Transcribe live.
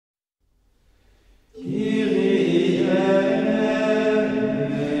Hello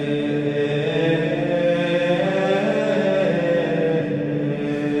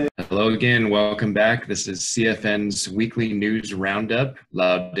again, welcome back. This is CFN's weekly news roundup.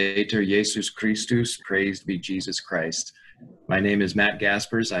 Laudetur Jesus Christus, praised be Jesus Christ. My name is Matt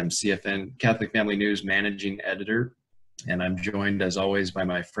Gaspers. I'm CFN Catholic Family News managing editor, and I'm joined as always by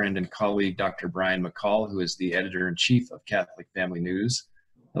my friend and colleague, Dr. Brian McCall, who is the editor-in-chief of Catholic Family News.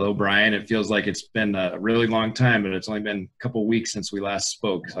 Hello, Brian. It feels like it's been a really long time, but it's only been a couple weeks since we last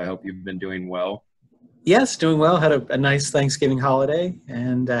spoke, so I hope you've been doing well. Yes, doing well. Had a nice Thanksgiving holiday,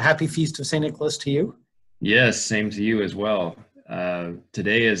 and a happy Feast of St. Nicholas to you. Yes, same to you as well.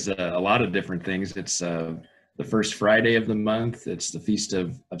 Today is a lot of different things. It's the first Friday of the month. It's the Feast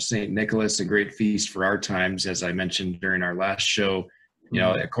of St. Nicholas, a great feast for our times. As I mentioned during our last show,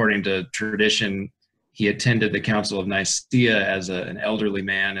 according to tradition, he attended the Council of Nicaea as an elderly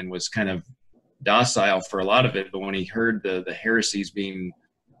man and was kind of docile for a lot of it. But when he heard the heresies being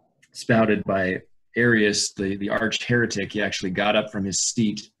spouted by Arius, the arch heretic, he actually got up from his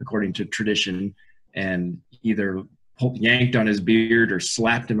seat, according to tradition, and either yanked on his beard or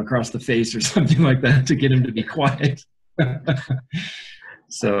slapped him across the face or something like that to get him to be quiet.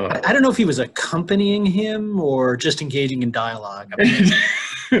 So I don't know if he was accompanying him or just engaging in dialogue.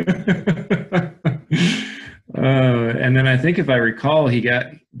 And then I think, if I recall, he got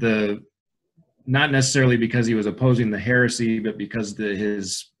not necessarily because he was opposing the heresy, but because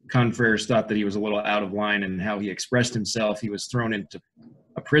his confreres thought that he was a little out of line in how he expressed himself. He was thrown into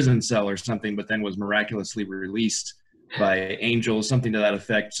a prison cell or something, but then was miraculously released by angels, something to that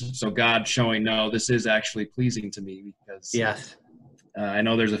effect. So God showing, no, this is actually pleasing to me, because yes, I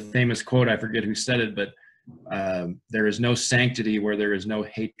know there's a famous quote, I forget who said it, but there is no sanctity where there is no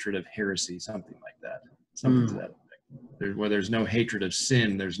hatred of heresy, something like that. Something to that effect. Where there's no hatred of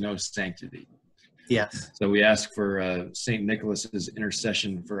sin, there's no sanctity. Yes. So we ask for St. Nicholas's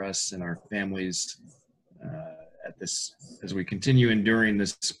intercession for us and our families at this, as we continue enduring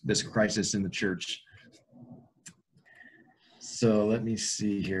this crisis in the church. So let me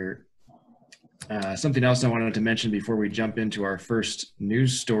see here. Something else I wanted to mention before we jump into our first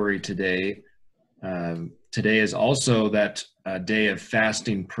news story today. Today is also that day of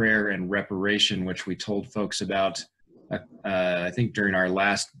fasting, prayer, and reparation, which we told folks about I think during our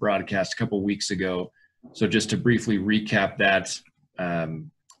last broadcast a couple weeks ago. So just to briefly recap that,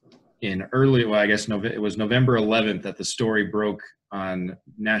 it was November 11th that the story broke on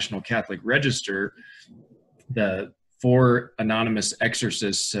National Catholic Register. The 4 anonymous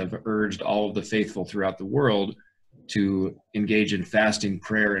exorcists have urged all of the faithful throughout the world to engage in fasting,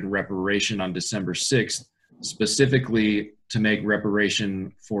 prayer, and reparation on December 6th, specifically to make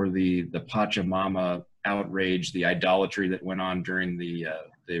reparation for the Pachamama outrage, the idolatry that went on during the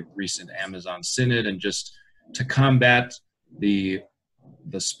recent Amazon Synod, and just to combat the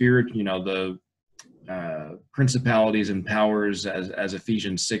spirit, the principalities and powers, as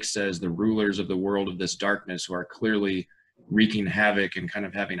Ephesians 6 says, the rulers of the world of this darkness, who are clearly wreaking havoc and kind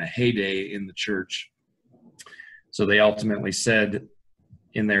of having a heyday in the church. So they ultimately said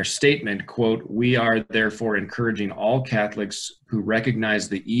in their statement, quote, "We are therefore encouraging all Catholics who recognize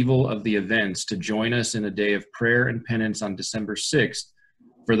the evil of the events to join us in a day of prayer and penance on December 6th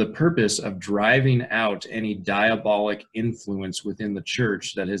for the purpose of driving out any diabolic influence within the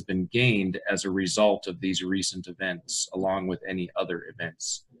church that has been gained as a result of these recent events, along with any other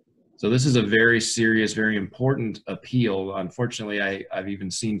events." So this is a very serious, very important appeal. Unfortunately, I've even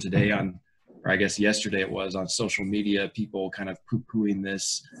seen today or I guess yesterday it was, on social media, people kind of poo-pooing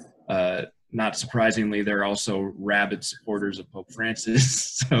this. Not surprisingly, they're also rabid supporters of Pope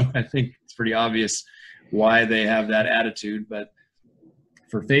Francis. So I think it's pretty obvious why they have that attitude. But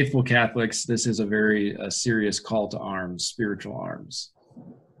for faithful Catholics, this is a very serious call to arms, spiritual arms.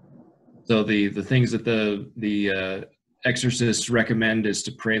 So the things that the exorcists recommend is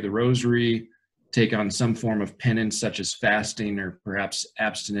to pray the rosary, take on some form of penance such as fasting or perhaps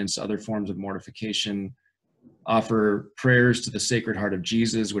abstinence, other forms of mortification, offer prayers to the Sacred Heart of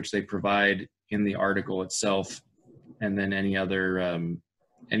Jesus, which they provide in the article itself, and then any other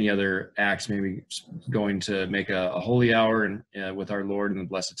acts, maybe going to make a holy hour and with our Lord in the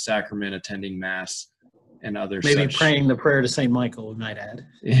Blessed Sacrament, attending Mass, and other maybe such. Praying the prayer to St. Michael, might add.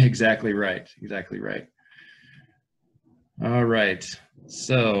 Exactly right. All right.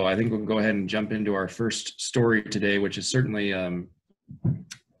 So I think we'll go ahead and jump into our first story today, which is certainly in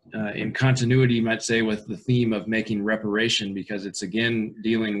continuity, you might say, with the theme of making reparation, because it's again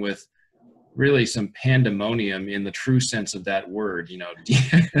dealing with really some pandemonium in the true sense of that word,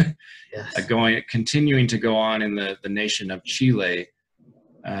 Yes. Continuing to go on in the nation of Chile.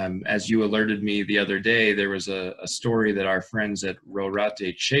 As you alerted me the other day, there was a story that our friends at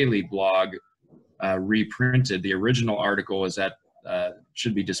Rorate Cheli blog reprinted. The original article is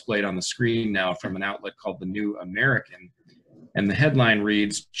should be displayed on the screen now, from an outlet called The New American. And the headline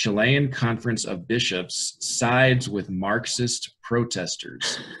reads, "Chilean Conference of Bishops sides with Marxist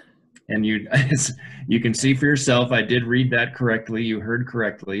protesters." And you can see for yourself, I did read that correctly. You heard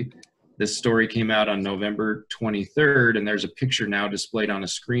correctly. This story came out on November 23rd, and there's a picture now displayed on a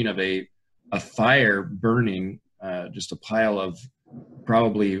screen of a fire burning, just a pile of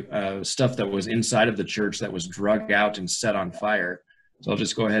probably stuff that was inside of the church that was dragged out and set on fire. So I'll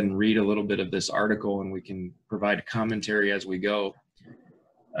just go ahead and read a little bit of this article, and we can provide commentary as we go.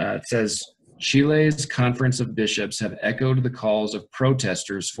 It says, Chile's Conference of Bishops have echoed the calls of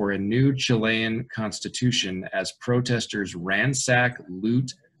protesters for a new Chilean constitution as protesters ransack,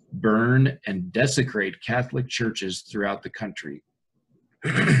 loot, burn, and desecrate Catholic churches throughout the country.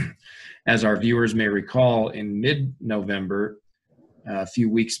 As our viewers may recall, in mid-November, a few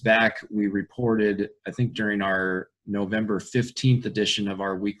weeks back, we reported, I think during our November 15th edition of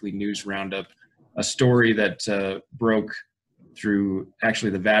our weekly news roundup, a story that broke through actually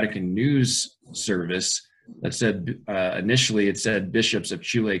the Vatican News Service that said, initially it said bishops of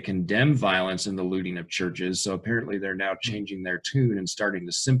Chile condemn violence and the looting of churches. So apparently they're now changing their tune and starting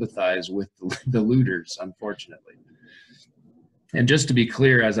to sympathize with the looters, unfortunately. And just to be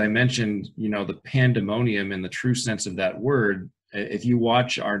clear, as I mentioned, the pandemonium in the true sense of that word, if you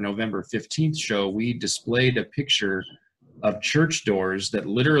watch our November 15th show, we displayed a picture of church doors that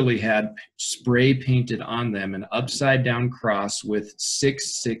literally had spray painted on them an upside down cross with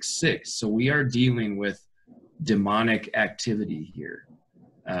 666. So we are dealing with demonic activity here.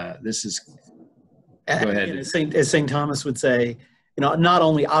 This is, go ahead. As St. Thomas would say, not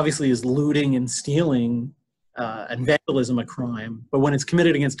only obviously is looting and stealing and vandalism a crime, but when it's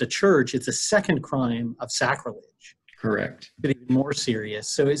committed against a church, it's a second crime of sacrilege. Correct. It's even more serious.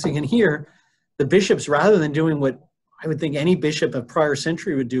 So as you can hear, the bishops, rather than doing what I would think any bishop of prior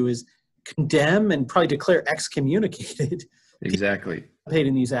century would do, is condemn and probably declare excommunicated. Exactly. Paid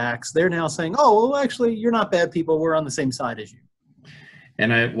in these acts, they're now saying, "Oh, well, actually, you're not bad people. We're on the same side as you."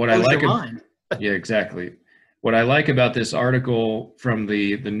 And yeah, exactly. What I like about this article from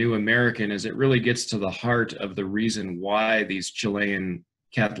the New American is it really gets to the heart of the reason why these Chilean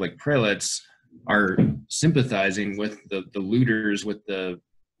Catholic prelates are sympathizing with the looters, with the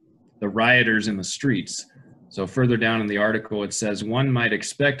rioters in the streets. So further down in the article, it says, one might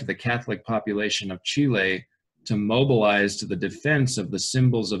expect the Catholic population of Chile to mobilize to the defense of the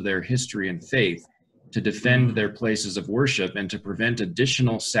symbols of their history and faith, to defend their places of worship, and to prevent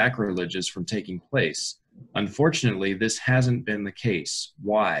additional sacrileges from taking place. Unfortunately, this hasn't been the case.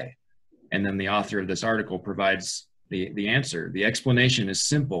 Why? And then the author of this article provides the answer. The explanation is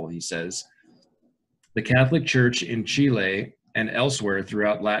simple, he says. The Catholic Church in Chile and elsewhere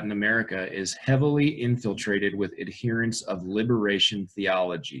throughout Latin America is heavily infiltrated with adherents of liberation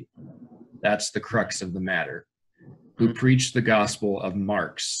theology. That's the crux of the matter. Who preach the gospel of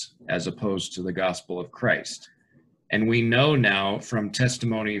Marx as opposed to the gospel of Christ. And we know now from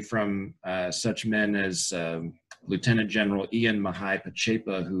testimony from such men as Lieutenant General Ian Mahai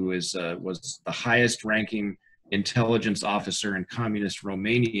Pachepa, who was the highest ranking intelligence officer in communist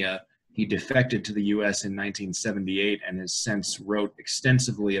Romania. He defected to the US in 1978 and has since wrote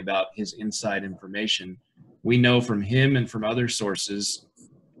extensively about his inside information. We know from him and from other sources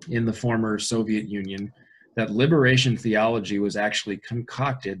in the former Soviet Union that liberation theology was actually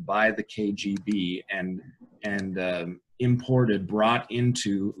concocted by the KGB and brought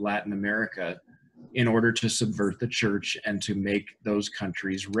into Latin America in order to subvert the church and to make those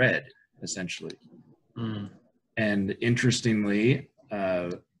countries red, essentially. And interestingly,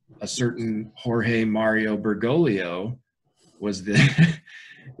 a certain Jorge Mario Bergoglio was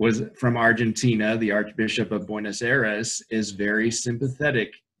from Argentina. The Archbishop of Buenos Aires is very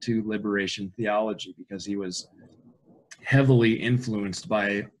sympathetic to liberation theology because he was heavily influenced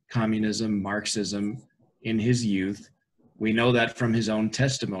by communism, Marxism in his youth. We know that from his own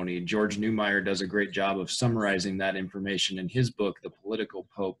testimony. George Neumeier does a great job of summarizing that information in his book, The Political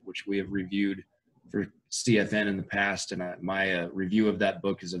Pope, which we have reviewed for CFN in the past, and my review of that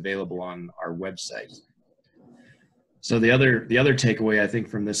book is available on our website. So the other takeaway I think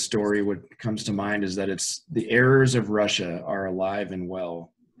from this story, what comes to mind, is that it's the errors of Russia are alive and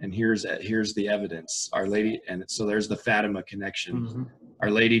well. And here's the evidence. Our Lady, and so there's the Fatima connection.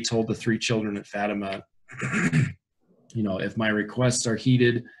 Our Lady told the 3 children at Fatima, if my requests are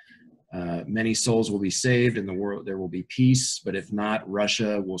heeded, Many souls will be saved, and the world there will be peace. But if not,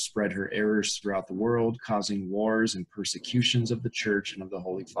 Russia will spread her errors throughout the world, causing wars and persecutions of the Church and of the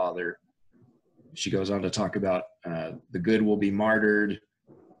Holy Father. She goes on to talk about the good will be martyred,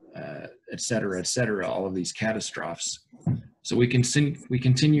 et cetera, all of these catastrophes. So we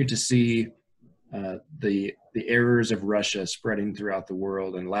continue to see the errors of Russia spreading throughout the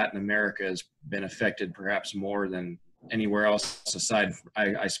world, and Latin America has been affected perhaps more than anywhere else aside.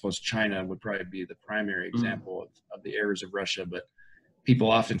 I suppose China would probably be the primary example of the errors of Russia, but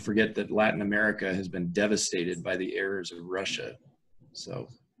people often forget that Latin America has been devastated by the errors of Russia. So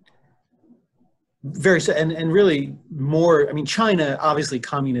very, and really more, I mean, China, obviously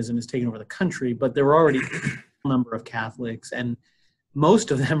communism has taken over the country, but there were already a number of Catholics, and most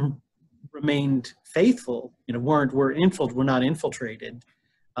of them remained faithful, were not infiltrated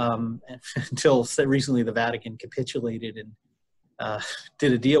until recently the Vatican capitulated and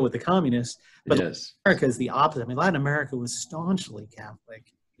did a deal with the communists. But yes. Latin America is the opposite. I mean, Latin America was staunchly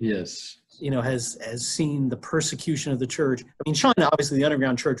Catholic. Yes. Has seen the persecution of the church. I mean, China, obviously the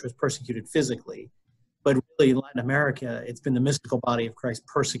underground church was persecuted physically, but really in Latin America, it's been the mystical body of Christ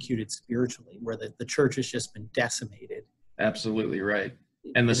persecuted spiritually, where the church has just been decimated. Absolutely right.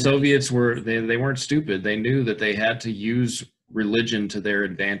 And the Soviets they weren't stupid. They knew that they had to use religion to their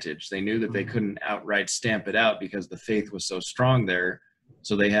advantage. They knew that they couldn't outright stamp it out because the faith was so strong there.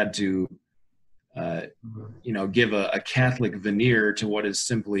 So they had to, give a Catholic veneer to what is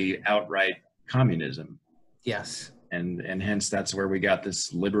simply outright communism. Yes. And hence that's where we got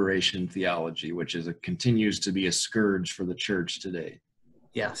this liberation theology, which continues to be a scourge for the church today.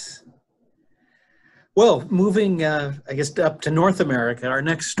 Yes. Well, moving, I guess, up to North America, our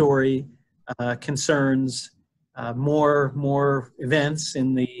next story concerns more events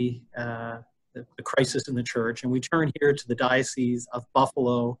in the crisis in the church, and we turn here to the Diocese of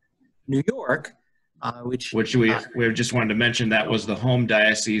Buffalo, New York, which we just wanted to mention that was the home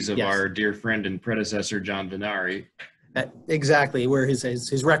diocese of yes. our dear friend and predecessor John Venari. Exactly, where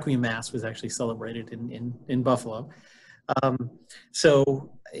his Requiem Mass was actually celebrated in Buffalo.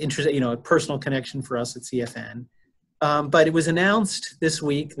 So interesting, a personal connection for us at CFN. But it was announced this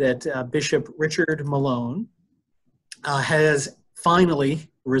week that Bishop Richard Malone has finally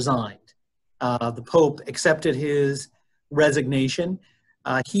resigned. The Pope accepted his resignation.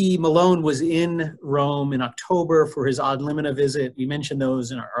 Malone was in Rome in October for his ad limina visit. We mentioned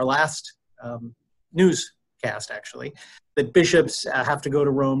those in our last newscast, actually, that bishops have to go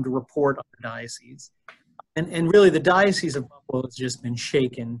to Rome to report on their diocese. And really, the Diocese of Buffalo has just been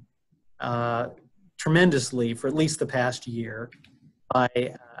shaken tremendously for at least the past year by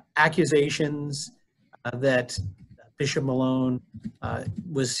accusations that Bishop Malone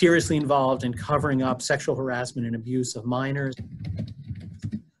was seriously involved in covering up sexual harassment and abuse of minors.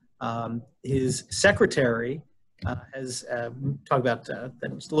 His secretary has talked about that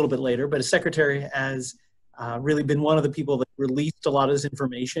just a little bit later, but his secretary has really been one of the people that released a lot of this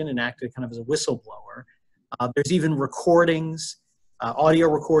information and acted kind of as a whistleblower. There's even recordings, audio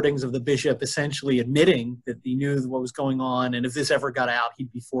recordings of the bishop essentially admitting that he knew what was going on, and if this ever got out,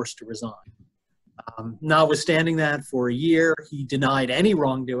 he'd be forced to resign. Notwithstanding that, for a year, he denied any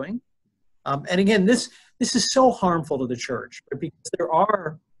wrongdoing. And again, this is so harmful to the church, because there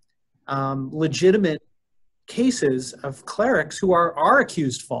are legitimate cases of clerics who are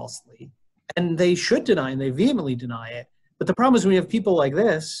accused falsely, and they should deny, and they vehemently deny it. But the problem is when you have people like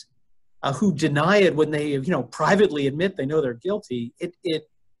this who deny it when they, privately admit they know they're guilty, it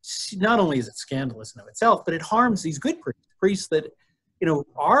not only is it scandalous in of itself, but it harms these good priests that,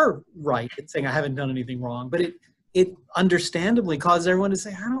 are right in saying I haven't done anything wrong, but it understandably causes everyone to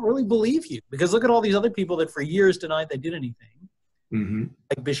say, I don't really believe you, because look at all these other people that for years denied they did anything. Mm-hmm.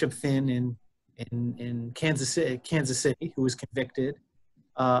 Like Bishop Finn in Kansas City, who was convicted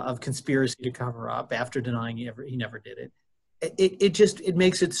of conspiracy to cover up after denying he never did it. It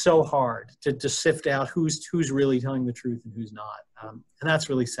makes it so hard to sift out who's really telling the truth and who's not, and that's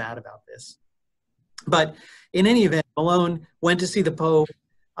really sad about this. But in any event, Malone went to see the Pope.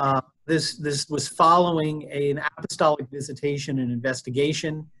 This was following an apostolic visitation and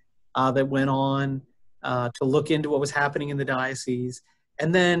investigation that went on to look into what was happening in the diocese,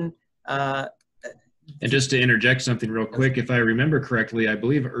 and then. And just to interject something real quick, if I remember correctly, I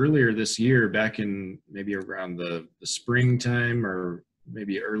believe earlier this year, back in maybe around the springtime, or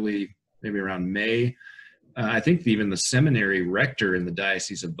maybe around May, I think even the seminary rector in the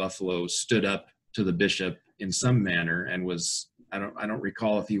Diocese of Buffalo stood up to the bishop in some manner and was, I don't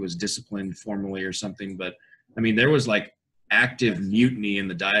recall if he was disciplined formally or something, but I mean, there was like active mutiny in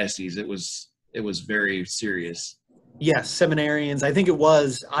the diocese. It was very serious. Yes, seminarians. I think it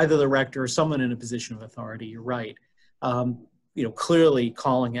was either the rector or someone in a position of authority. You're right. Clearly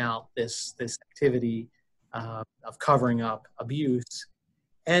calling out this activity of covering up abuse.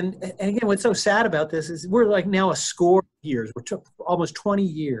 And again, what's so sad about this is we're like now a score of years. We're almost 20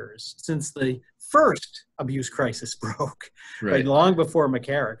 years since the first abuse crisis broke, right? Long before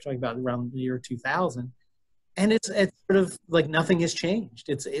McCarrick, talking about around the year 2000. And it's sort of like nothing has changed.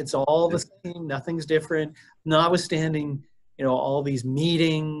 It's all the same. Nothing's different. Notwithstanding, all these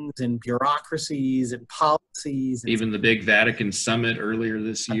meetings and bureaucracies and policies. And even the big Vatican summit earlier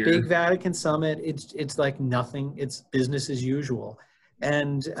this year. Big Vatican summit. It's like nothing. It's business as usual.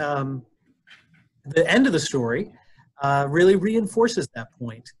 And the end of the story really reinforces that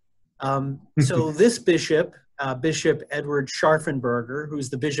point. So this bishop, Bishop Edward Scharfenberger, who's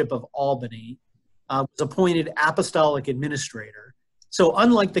the Bishop of Albany, was appointed apostolic administrator. So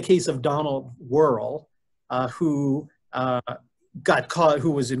unlike the case of Donald Wuerl, who got caught,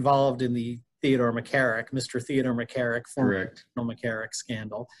 who was involved in the Theodore McCarrick, Mr. Theodore McCarrick, former McCarrick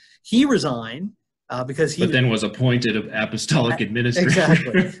scandal, he resigned because he... But then was appointed apostolic administrator.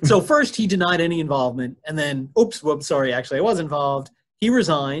 Exactly. So first he denied any involvement, and then, whoops, sorry, actually I was involved. He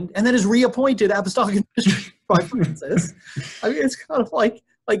resigned, and then is reappointed apostolic administrator by Francis. I mean, it's kind of like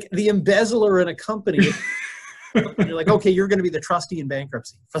the embezzler in a company. You're like, okay, you're going to be the trustee in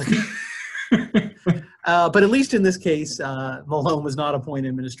bankruptcy. But at least in this case, Malone was not appointed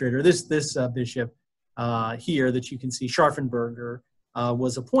administrator. This bishop here that you can see, Scharfenberger,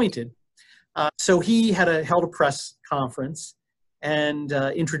 was appointed. So he held a press conference and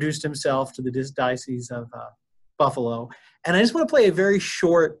introduced himself to the Diocese of Buffalo. And I just want to play a very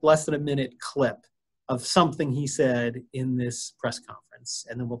short, less than a minute clip of something he said in this press conference,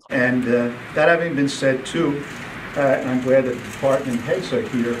 and then we'll talk. And that having been said too, and I'm glad that the department heads are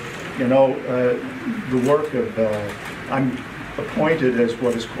here, the work of, I'm appointed as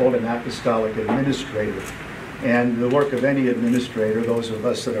what is called an apostolic administrator. And the work of any administrator, those of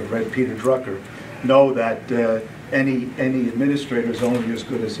us that have read Peter Drucker, know that any administrator is only as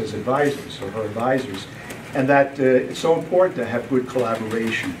good as his advisors or her advisors, and that it's so important to have good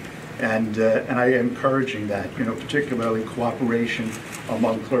collaboration. And I am encouraging that, particularly cooperation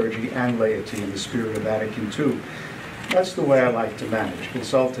among clergy and laity in the spirit of Vatican II. That's the way I like to manage,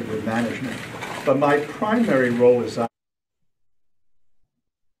 consulting with management. But my primary role is...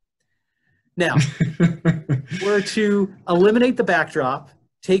 Now, we're to eliminate the backdrop,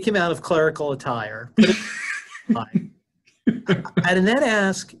 take him out of clerical attire, put him and then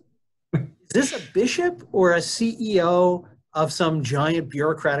ask, is this a bishop or a CEO of some giant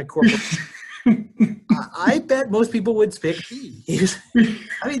bureaucratic corporation? I bet most people would pick B.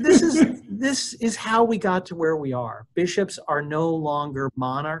 I mean, this is how we got to where we are. Bishops are no longer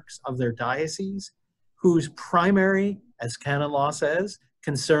monarchs of their diocese, whose primary, as canon law says,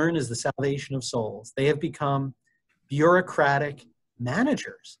 concern is the salvation of souls. They have become bureaucratic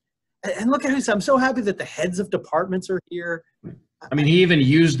managers. And look at this. I'm so happy that the heads of departments are here. I mean, he even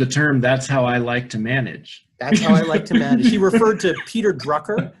used the term, "That's how I like to manage." That's how I like to manage. He referred to Peter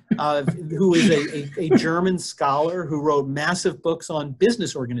Drucker, who is a German scholar who wrote massive books on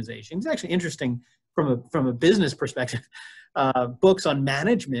business organization. It's actually interesting from a business perspective, books on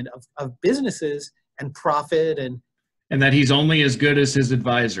management of businesses and profit and that he's only as good as his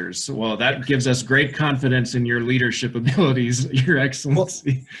advisors. Well, that gives us great confidence in your leadership abilities, Your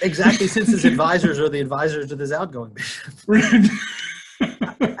Excellency. Well, exactly, since his advisors are the advisors to this outgoing bishop.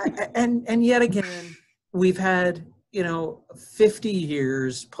 And yet again, we've had, 50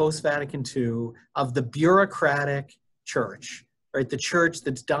 years post-Vatican II of the bureaucratic church, right? The church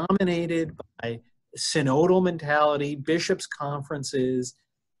that's dominated by synodal mentality, bishops' conferences,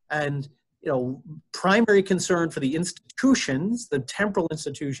 and primary concern for the institutions, the temporal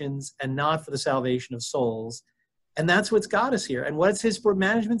institutions, and not for the salvation of souls. And that's what's got us here. And what's his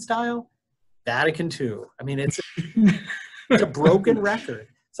management style? Vatican II. I mean, it's a broken record.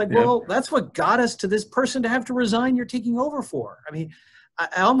 It's like, well, that's what got us to this person to have to resign you're taking over for. I mean,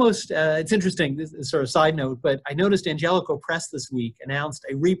 I almost, it's interesting, this is sort of a side note, but I noticed Angelico Press this week announced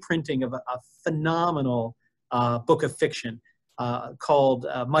a reprinting of a phenomenal book of fiction called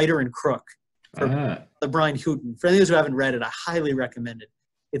Mitre and Crook, the Brian Houghton. For those who haven't read it, I highly recommend it.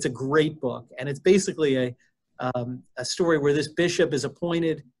 It's a great book, and it's basically a story where this bishop is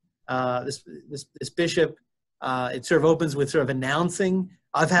appointed. This bishop, it sort of opens with sort of announcing,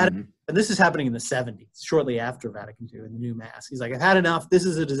 I've had, and this is happening in the 70s, shortly after Vatican II in the new Mass. He's like, I've had enough. This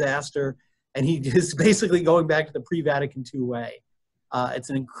is a disaster, and he is basically going back to the pre-Vatican II way. It's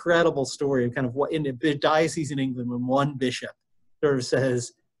an incredible story of kind of what in a diocese in England when one bishop sort of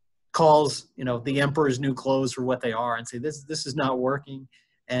says, calls, the emperor's new clothes for what they are, and say this is not working,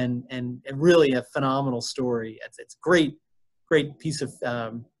 and really a phenomenal story. It's great piece of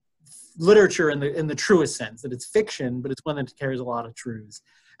literature in the truest sense, that it's fiction, but it's one that carries a lot of truths.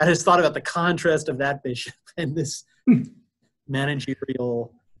 I just thought about the contrast of that bishop and this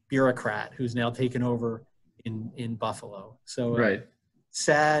managerial bureaucrat who's now taken over in Buffalo. So right.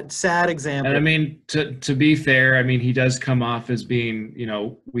 Sad example. And I mean, to be fair, I mean, he does come off as being,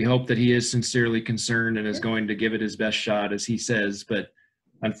 we hope that he is sincerely concerned and is going to give it his best shot, as he says. But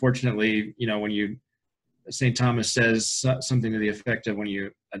unfortunately, when St. Thomas says something to the effect of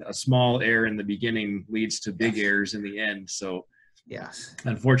a small error in the beginning leads to big errors in the end. So yes,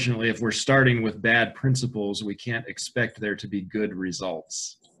 unfortunately, if we're starting with bad principles, we can't expect there to be good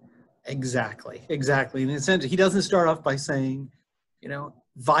results. Exactly. In a sense, he doesn't start off by saying,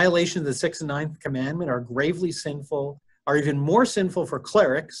 violations of the 6th and 9th commandment are gravely sinful, are even more sinful for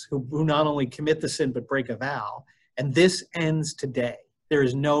clerics who not only commit the sin but break a vow, and this ends today. There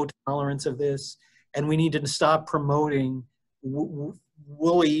is no tolerance of this, and we need to stop promoting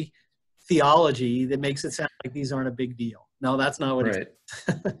woolly theology that makes it sound like these aren't a big deal. No, that's not what right.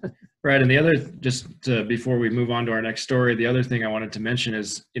 Right, and the other, before we move on to our next story, the other thing I wanted to mention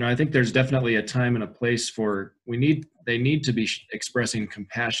is, I think there's definitely a time and a place for, they need to be expressing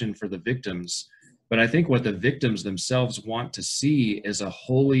compassion for the victims, but I think what the victims themselves want to see is a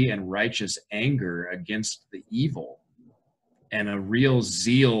holy and righteous anger against the evil and a real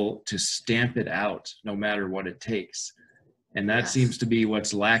zeal to stamp it out no matter what it takes. And that seems to be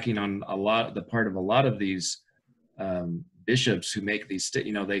what's lacking on the part of a lot of these bishops who make these,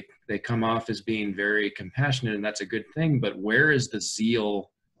 they come off as being very compassionate, and that's a good thing, but where is the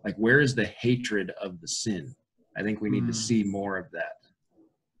zeal? Like, where is the hatred of the sin? I think we need to see more of that.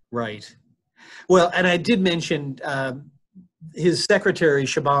 Right. Well, and I did mention his secretary,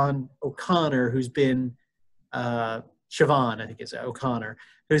 Siobhan O'Connor, who's been, Siobhan, I think it's O'Connor,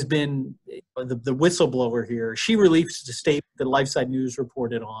 who's been the whistleblower here. She released a statement that LifeSite News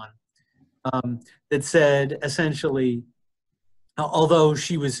reported on that said, essentially, although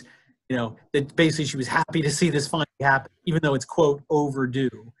she was, that basically she was happy to see this finally happen, even though it's, quote, overdue.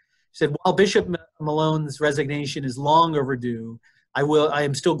 She said, while Bishop Malone's resignation is long overdue, I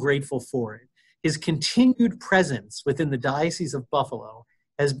am still grateful for it. His continued presence within the Diocese of Buffalo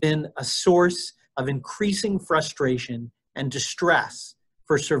has been a source of increasing frustration and distress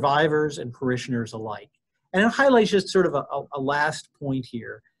for survivors and parishioners alike. And it highlights just sort of a last point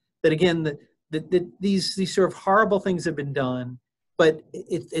here, that again, these sort of horrible things have been done, but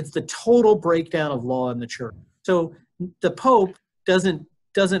it's the total breakdown of law in the church. So the Pope doesn't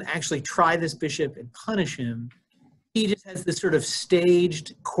actually try this bishop and punish him. He just has this sort of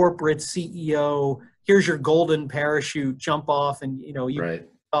staged corporate CEO, here's your golden parachute, jump off and you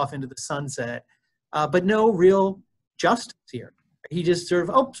off into the sunset. But no real justice here. He just sort of,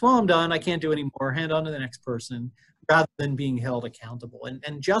 oh, well, I'm done, I can't do any more, hand on to the next person, rather than being held accountable.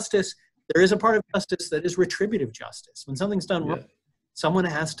 And justice, there is a part of justice that is retributive justice. When something's done wrong, someone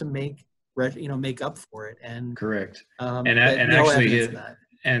has to make up for it. And correct.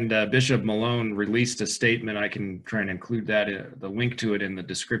 Bishop Malone released a statement. I can try and include that, the link to it in the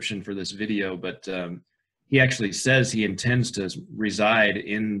description for this video, but he actually says he intends to reside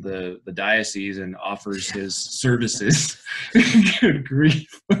in the diocese and offers his services. Good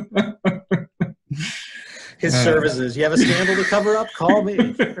grief. His services. You have a scandal to cover up? Call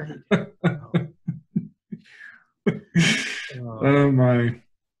me. Oh my.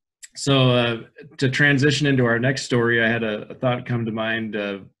 So to transition into our next story, I had a thought come to mind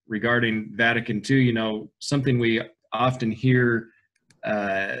regarding Vatican II. Something we often hear,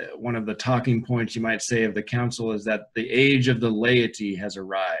 one of the talking points, you might say, of the council is that the age of the laity has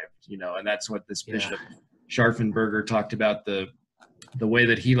arrived, and that's what this Bishop Scharfenberger talked about. The way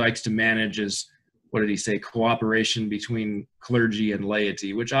that he likes to manage is, what did he say, cooperation between clergy and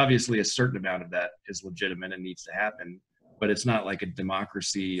laity, which obviously a certain amount of that is legitimate and needs to happen, but it's not like a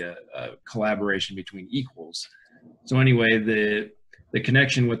democracy, a collaboration between equals. So anyway, the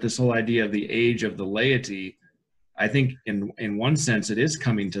connection with this whole idea of the age of the laity, I think in one sense it is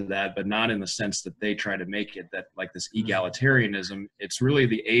coming to that, but not in the sense that they try to make it, that like this egalitarianism. It's really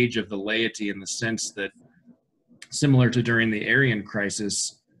the age of the laity in the sense that, similar to during the Arian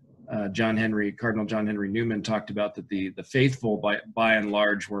crisis, Cardinal John Henry Newman talked about that the faithful by and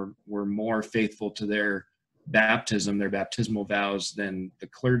large were more faithful to their baptism, their baptismal vows, than the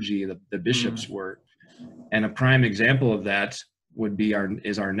clergy, the bishops were. And a prime example of that would be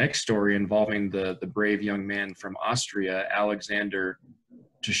our next story, involving the brave young man from Austria, Alexander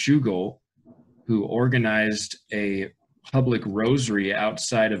Tschugel, who organized a public rosary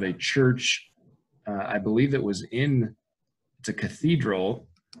outside of a church. I believe it's a cathedral.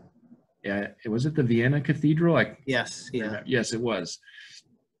 Was it the Vienna Cathedral? Yes, yeah. Yes, it was.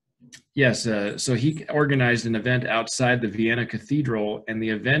 Yes, so he organized an event outside the Vienna Cathedral, and the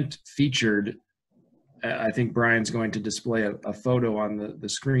event featured, I think Brian's going to display a photo on the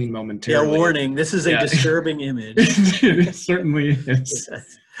screen momentarily. Yeah, warning, this is a disturbing image. It certainly is.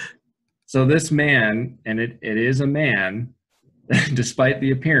 Yes. So this man, and it is a man, despite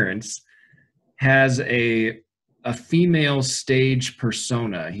the appearance, has a female stage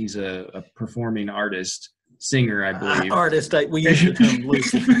persona. He's a performing artist, singer, I believe. Artist, we use the term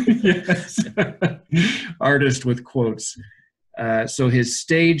loosely. Yes. Artist with quotes. So his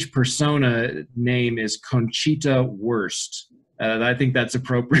stage persona name is Conchita Wurst. I think that's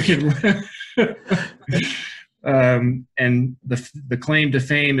appropriate. And the claim to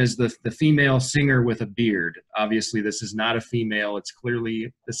fame is the female singer with a beard. Obviously, this is not a female.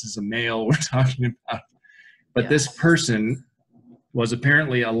 This is a male we're talking about. But this person was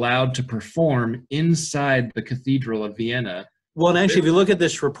apparently allowed to perform inside the Cathedral of Vienna. Well, and actually, if you look at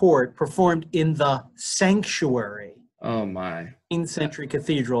this report, performed in the sanctuary. Oh my! 18th century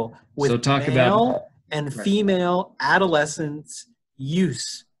cathedral with male about and female adolescents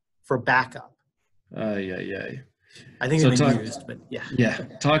use for backup. Yeah. I think it's been used, but yeah. Yeah.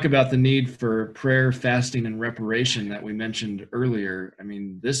 Talk about the need for prayer, fasting, and reparation that we mentioned earlier. I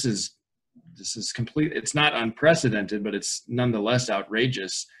mean, this is complete. It's not unprecedented, but it's nonetheless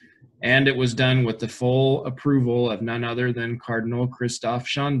outrageous. And it was done with the full approval of none other than Cardinal Christoph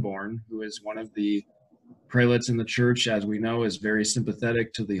Schönborn, who is one of the prelates in the church, as we know, is very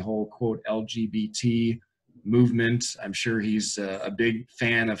sympathetic to the whole, quote, LGBT movement. I'm sure he's a big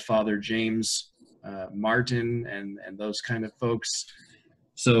fan of Father James Martin and those kind of folks.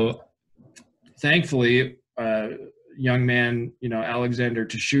 So thankfully, young man, Alexander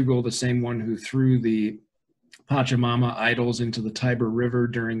Tschugel, the same one who threw the Pachamama idols into the Tiber River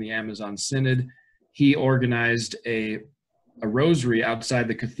during the Amazon Synod, he organized a rosary outside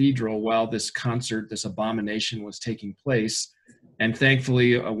the cathedral while this abomination was taking place. And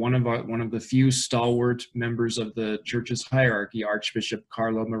thankfully, one of the few stalwart members of the church's hierarchy, Archbishop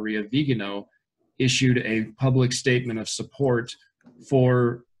Carlo Maria Viganò, issued a public statement of support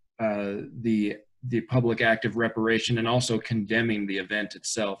for the public act of reparation and also condemning the event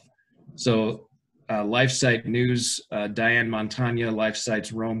itself. So LifeSite News, Diane Montagna,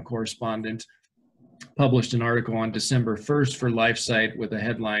 LifeSite's Rome correspondent, published an article on December 1st for LifeSite with a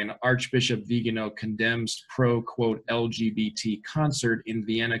headline, Archbishop Viganò condemns pro-quote LGBT concert in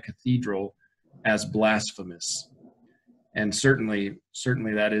Vienna Cathedral as blasphemous. And certainly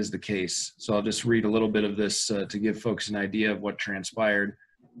that is the case. So I'll just read a little bit of this to give folks an idea of what transpired.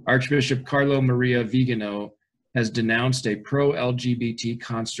 Archbishop Carlo Maria Viganò has denounced a pro-LGBT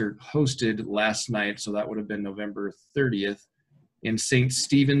concert hosted last night, so that would have been November 30th, in St.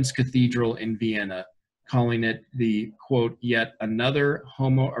 Stephen's Cathedral in Vienna, calling it the, quote, yet another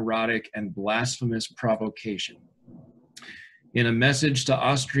homoerotic and blasphemous provocation. In a message to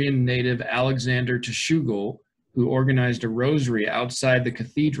Austrian native Alexander Tschugel, who organized a rosary outside the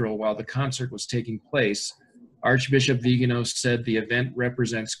cathedral while the concert was taking place, Archbishop Viganò said the event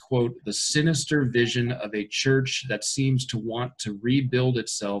represents, quote, the sinister vision of a church that seems to want to rebuild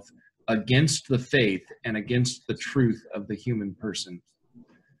itself against the faith and against the truth of the human person.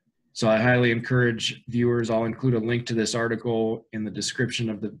 So I highly encourage viewers, I'll include a link to this article in the description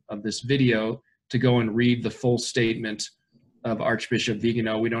of this video to go and read the full statement of Archbishop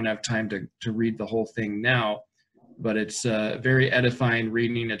Viganò. We don't have time to read the whole thing now, but it's very edifying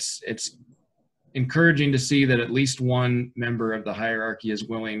reading. It's encouraging to see that at least one member of the hierarchy is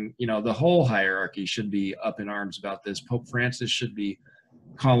willing, the whole hierarchy should be up in arms about this. Pope Francis should be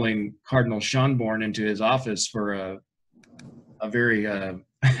calling Cardinal Schönborn into his office for a very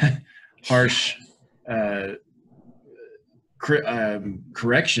harsh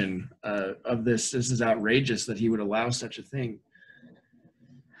correction of this. This is outrageous that he would allow such a thing.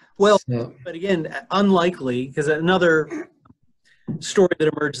 Well, but again, unlikely, because another story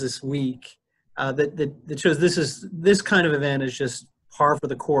that emerged this week that shows this kind of event is just par for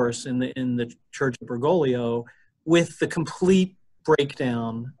the course in the Church of Bergoglio, with the complete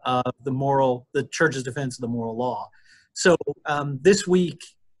breakdown of the Church's defense of the moral law. So this week,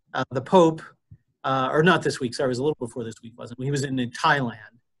 the Pope, or not this week, sorry, it was a little before this week, wasn't it? He was in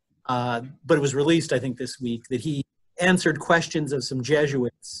Thailand, but it was released, I think, this week, that he answered questions of some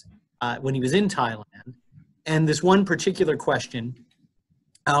Jesuits when he was in Thailand. And this one particular question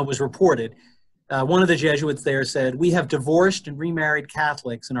was reported. One of the Jesuits there said, "We have divorced and remarried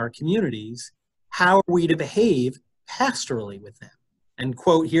Catholics in our communities. How are we to behave pastorally with them. And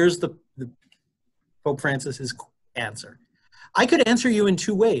quote, here's the Pope Francis's answer. I could answer you in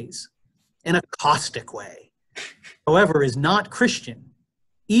two ways. In a caustic way, however, is not Christian,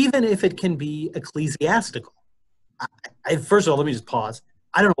 even if it can be ecclesiastical. First of all, let me just pause.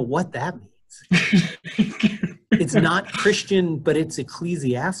 I don't know what that means. It's not Christian, but it's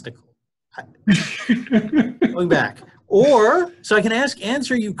ecclesiastical. Going back. Or, so I can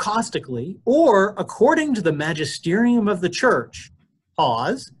answer you caustically, or according to the magisterium of the church,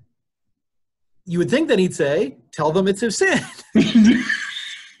 pause, you would think that he'd say, tell them it's of sin.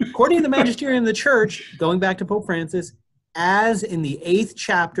 According to the magisterium of the church, going back to Pope Francis, as in the 8th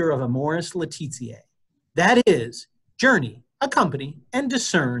chapter of Amoris Laetitia, that is, journey, accompany, and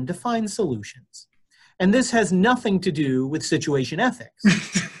discern to find solutions. And this has nothing to do with situation ethics,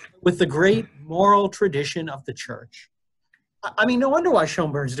 with the great moral tradition of the church. I mean, no wonder why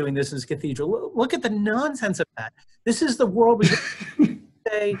Schomburg's doing this in his cathedral. Look at the nonsense of that. This is the world we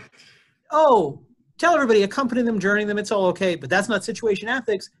say, oh, tell everybody, accompany them, journey them, it's all okay, but that's not situation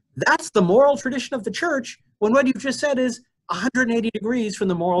ethics. That's the moral tradition of the church, when what you've just said is 180 degrees from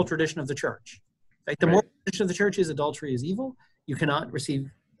the moral tradition of the church. Like the moral tradition of the church is adultery is evil. You cannot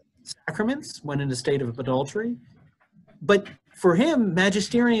receive sacraments when in a state of adultery. But for him,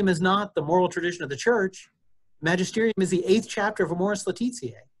 magisterium is not the moral tradition of the church. Magisterium is the 8th chapter of Amoris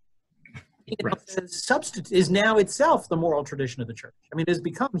Laetitia. Is now itself the moral tradition of the church. I mean,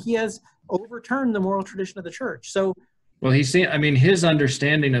 he has overturned the moral tradition of the church. So, well, his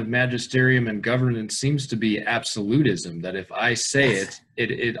understanding of magisterium and governance seems to be absolutism, that if I say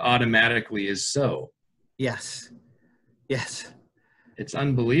it automatically is so. Yes. Yes. It's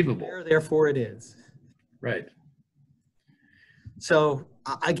unbelievable. Therefore it is. Right. So,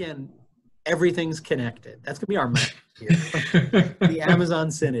 again, everything's connected. That's going to be our message here. The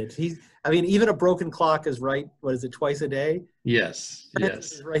Amazon Synod. Even a broken clock is right, what is it, twice a day? Yes,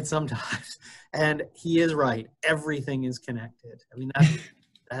 Francis is right sometimes. And he is right. Everything is connected. I mean,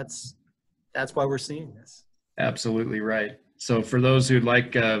 that's why we're seeing this. Absolutely right. So for those who'd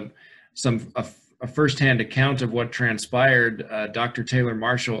like a firsthand account of what transpired, Dr. Taylor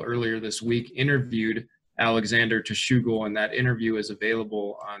Marshall earlier this week interviewed Alexander Tashugul, and that interview is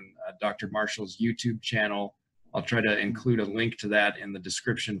available on Dr. Marshall's YouTube channel. I'll try to include a link to that in the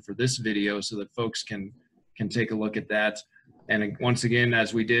description for this video so that folks can take a look at that. And once again,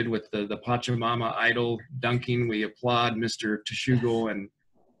 as we did with the Pachamama idol dunking, we applaud Mr. Tashugul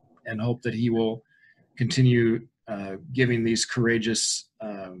and hope that he will continue giving these courageous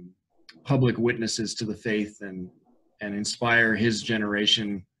public witnesses to the faith and inspire his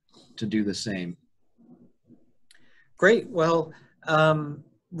generation to do the same. Great. Well,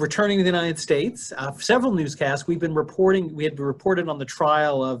 returning to the United States, several newscasts we had reported on the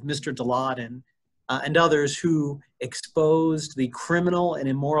trial of Mr. Dilaudid and others who exposed the criminal and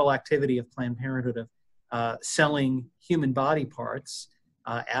immoral activity of Planned Parenthood of selling human body parts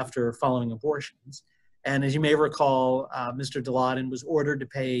after following abortions. And as you may recall, Mr. Dilaudid was ordered to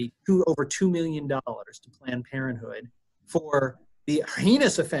pay over $2 million to Planned Parenthood for the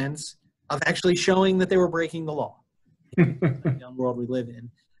heinous offense of actually showing that they were breaking the law. In the young world we live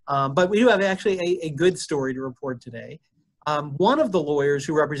in. But we do have actually a good story to report today. One of the lawyers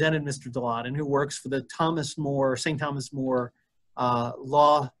who represented Mr. Dilaudid, who works for the St. Thomas More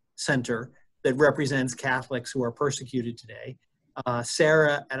Law Center that represents Catholics who are persecuted today,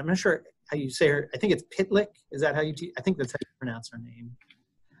 Sarah, and I'm not sure how you say her, I think it's Pitlick. Is that how I think that's how you pronounce her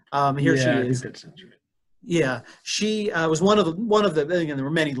name. Here she is. I think that sounds right. Yeah, she was one of the, again, there were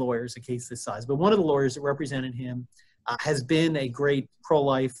many lawyers, a case this size, but one of the lawyers that represented him has been a great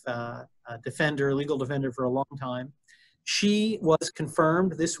pro-life legal defender for a long time. She was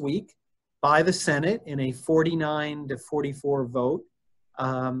confirmed this week by the Senate in a 49-44 vote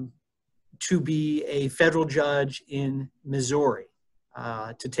to be a federal judge in Missouri,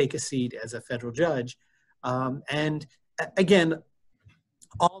 to take a seat as a federal judge. And again,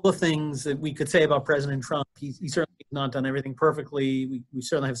 all the things that we could say about President Trump, he certainly has not done everything perfectly. We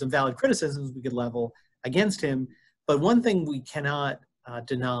certainly have some valid criticisms we could level against him. But one thing we cannot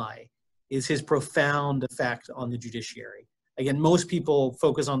deny is his profound effect on the judiciary. Again, most people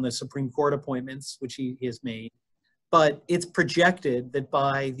focus on the Supreme Court appointments, which he has made. But it's projected that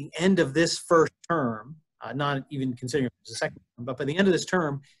by the end of this first term, not even considering it was a second term, but by the end of this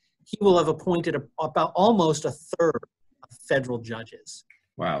term, he will have appointed about almost a third of federal judges.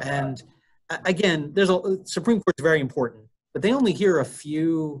 Wow. And again, Supreme Court is very important, but they only hear a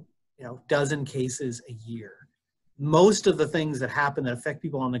few, dozen cases a year. Most of the things that happen that affect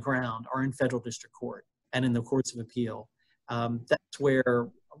people on the ground are in federal district court and in the courts of appeal. That's where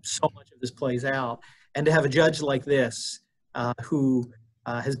so much of this plays out. And to have a judge like this, who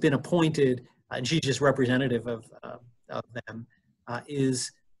has been appointed, and she's just representative of them,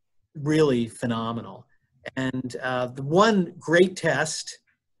 is really phenomenal. And the one great test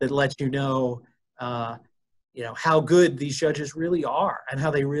that lets you know how good these judges really are, and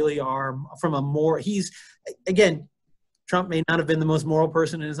how they really are from a more, again, Trump may not have been the most moral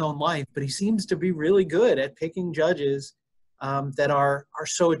person in his own life, but he seems to be really good at picking judges that are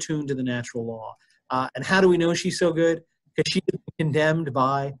so attuned to the natural law. And how do we know she's so good? Because she was condemned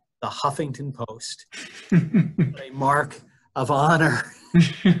by the Huffington Post, a mark of honor.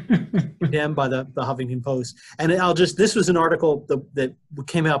 Condemned by the Huffington Post. And this was an article that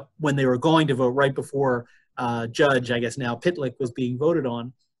came out when they were going to vote, right before Judge, I guess now Pitlick, was being voted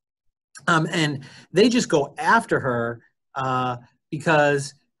on. And they just go after her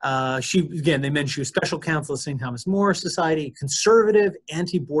because they mentioned she was special counsel at St. Thomas More Society, a conservative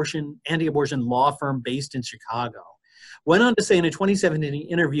anti-abortion law firm based in Chicago. Went on to say in a 2017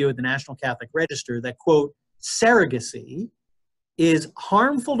 interview at the National Catholic Register that, quote, surrogacy is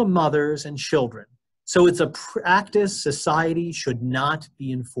harmful to mothers and children, so it's a practice society should not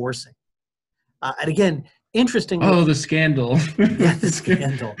be enforcing. And again, interestingly, oh, the scandal. Yeah, the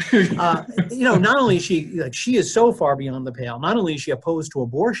scandal. Not only is she is so far beyond the pale. Not only is she opposed to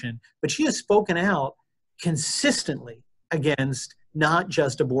abortion, but she has spoken out consistently against not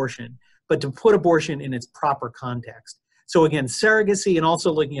just abortion, but to put abortion in its proper context. So again, surrogacy, and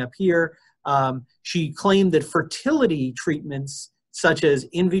also looking up here, she claimed that fertility treatments such as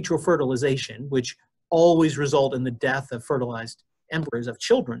in vitro fertilization, which always result in the death of fertilized embryos of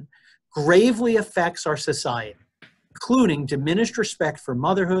children, gravely affects our society, including diminished respect for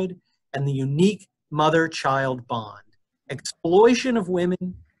motherhood and the unique mother-child bond, exploitation of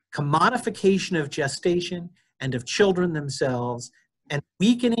women, commodification of gestation and of children themselves, and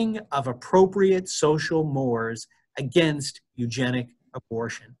weakening of appropriate social mores against eugenic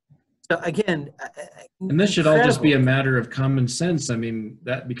abortion. So again, and this should all just be a matter of common sense. I mean,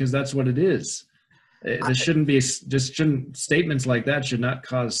 because that's what it is. This shouldn't statements like that should not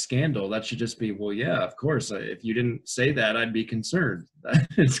cause scandal. That should just be, well, yeah, of course. If you didn't say that, I'd be concerned.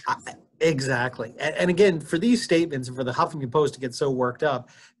 Exactly. And again, for these statements and for the Huffington Post to get so worked up,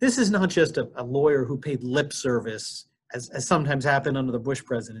 this is not just a lawyer who paid lip service, as sometimes happened under the Bush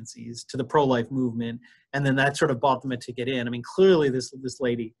presidencies, to the pro-life movement, and then that sort of bought them a ticket in. I mean, clearly this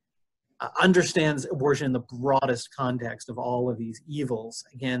lady understands abortion in the broadest context of all of these evils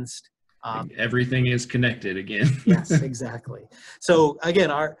against everything is connected again. Yes, exactly. So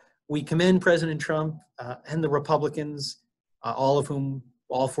again, we commend President Trump and the Republicans, all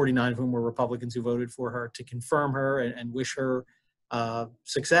 49 of whom were Republicans who voted for her, to confirm her and wish her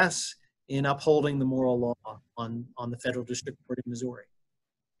success in upholding the moral law on the Federal District Court in Missouri.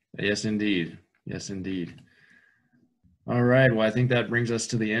 Yes, indeed. Yes, indeed. All right. Well, I think that brings us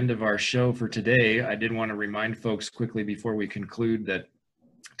to the end of our show for today. I did want to remind folks quickly before we conclude that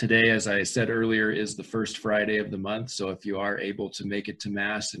today, as I said earlier, is the first Friday of the month. So if you are able to make it to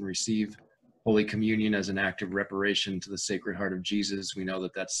Mass and receive Holy Communion as an act of reparation to the Sacred Heart of Jesus, we know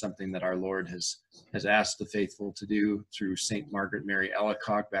that that's something that our Lord has asked the faithful to do through St. Margaret Mary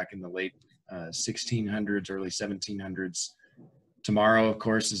Alacoque back in the late 1600s, early 1700s. Tomorrow, of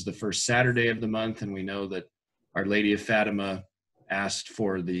course, is the first Saturday of the month, and we know that Our Lady of Fatima asked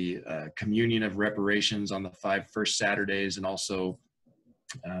for the communion of reparations on the 5 first Saturdays, and also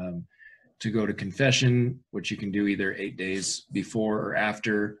to go to confession, which you can do either 8 days before or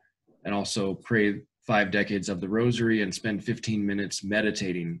after, and also pray 5 decades of the Rosary and spend 15 minutes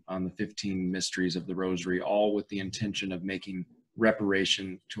meditating on the 15 mysteries of the Rosary, all with the intention of making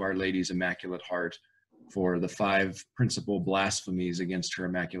reparation to Our Lady's Immaculate Heart for the 5 principal blasphemies against her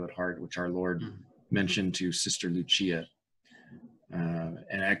Immaculate Heart, which our Lord mentioned to Sister Lucia.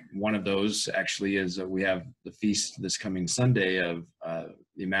 And one of those actually is we have the feast this coming Sunday of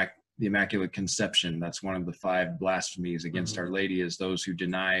the Immaculate Conception. That's one of the 5 blasphemies against Our Lady, is those who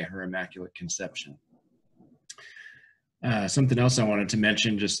deny her Immaculate Conception. Something else I wanted to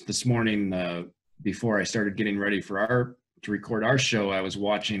mention just this morning, before I started getting ready to record our show, I was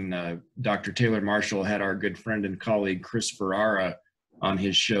watching Dr. Taylor Marshall had our good friend and colleague Chris Ferrara on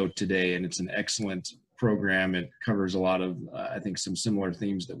his show today, and it's an excellent program. It covers a lot of, I think, some similar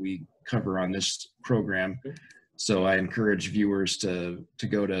themes that we cover on this program. So I encourage viewers to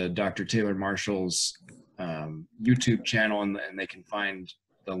go to Dr. Taylor Marshall's YouTube channel, and they can find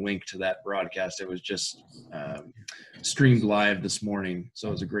the link to that broadcast. It was just streamed live this morning, so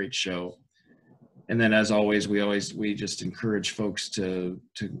it was a great show. And then, as always, we just encourage folks to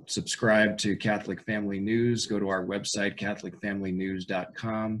subscribe to Catholic Family News. Go to our website,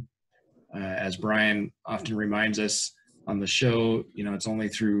 catholicfamilynews.com. As Brian often reminds us on the show, it's only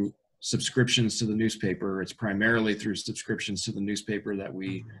through subscriptions to the newspaper. It's primarily through subscriptions to the newspaper that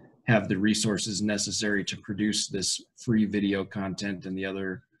we have the resources necessary to produce this free video content and the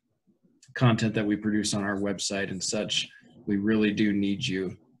other content that we produce on our website and such. We really do need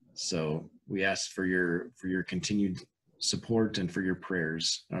you. So we ask for your continued support and for your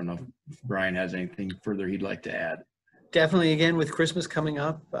prayers. I don't know if Brian has anything further he'd like to add. Definitely, again, with Christmas coming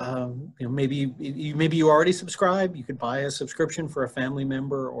up, maybe you already subscribe. You could buy a subscription for a family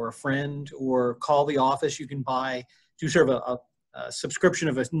member or a friend, or call the office. You can do sort of a subscription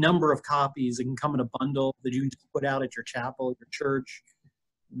of a number of copies. It can come in a bundle that you can just put out at your chapel, your church.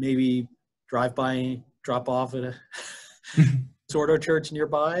 Maybe drop off at a Sordo church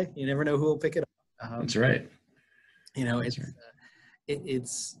nearby. You never know who will pick it up. That's right.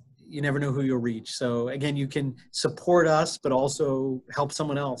 It's you never know who you'll reach. So again, you can support us, but also help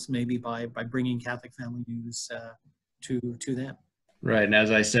someone else, maybe by bringing Catholic Family News to them. Right, and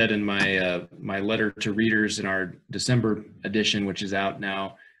as I said in my letter to readers in our December edition, which is out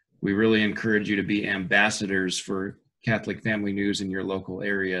now, we really encourage you to be ambassadors for Catholic Family News in your local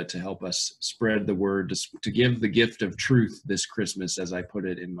area to help us spread the word, to give the gift of truth this Christmas, as I put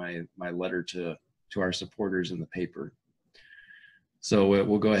it in my letter to our supporters in the paper. So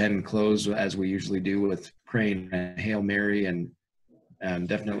we'll go ahead and close, as we usually do, with praying a Hail Mary, and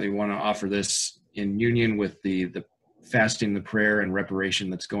definitely want to offer this in union with the fasting, the prayer, and reparation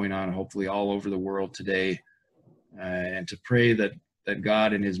that's going on hopefully all over the world today, and to pray that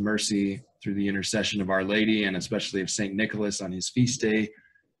God in his mercy, through the intercession of Our Lady and especially of St. Nicholas on his feast day,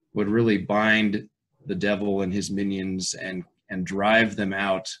 would really bind the devil and his minions and drive them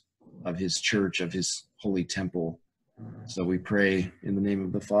out of his church, of his holy temple. So we pray in the name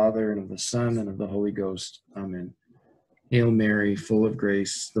of the Father, and of the Son, and of the Holy Ghost. Amen. Hail Mary, full of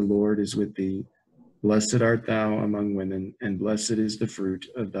grace, the Lord is with thee. Blessed art thou among women, and blessed is the fruit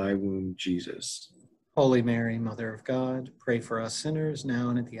of thy womb, Jesus. Holy Mary, Mother of God, pray for us sinners, now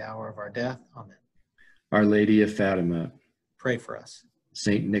and at the hour of our death. Amen. Our Lady of Fatima, pray for us.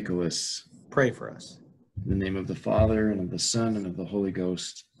 Saint Nicholas, pray for us. In the name of the Father, and of the Son, and of the Holy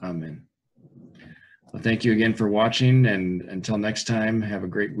Ghost. Amen. Well, thank you again for watching, and until next time, have a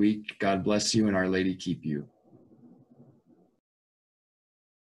great week. God bless you, and Our Lady keep you.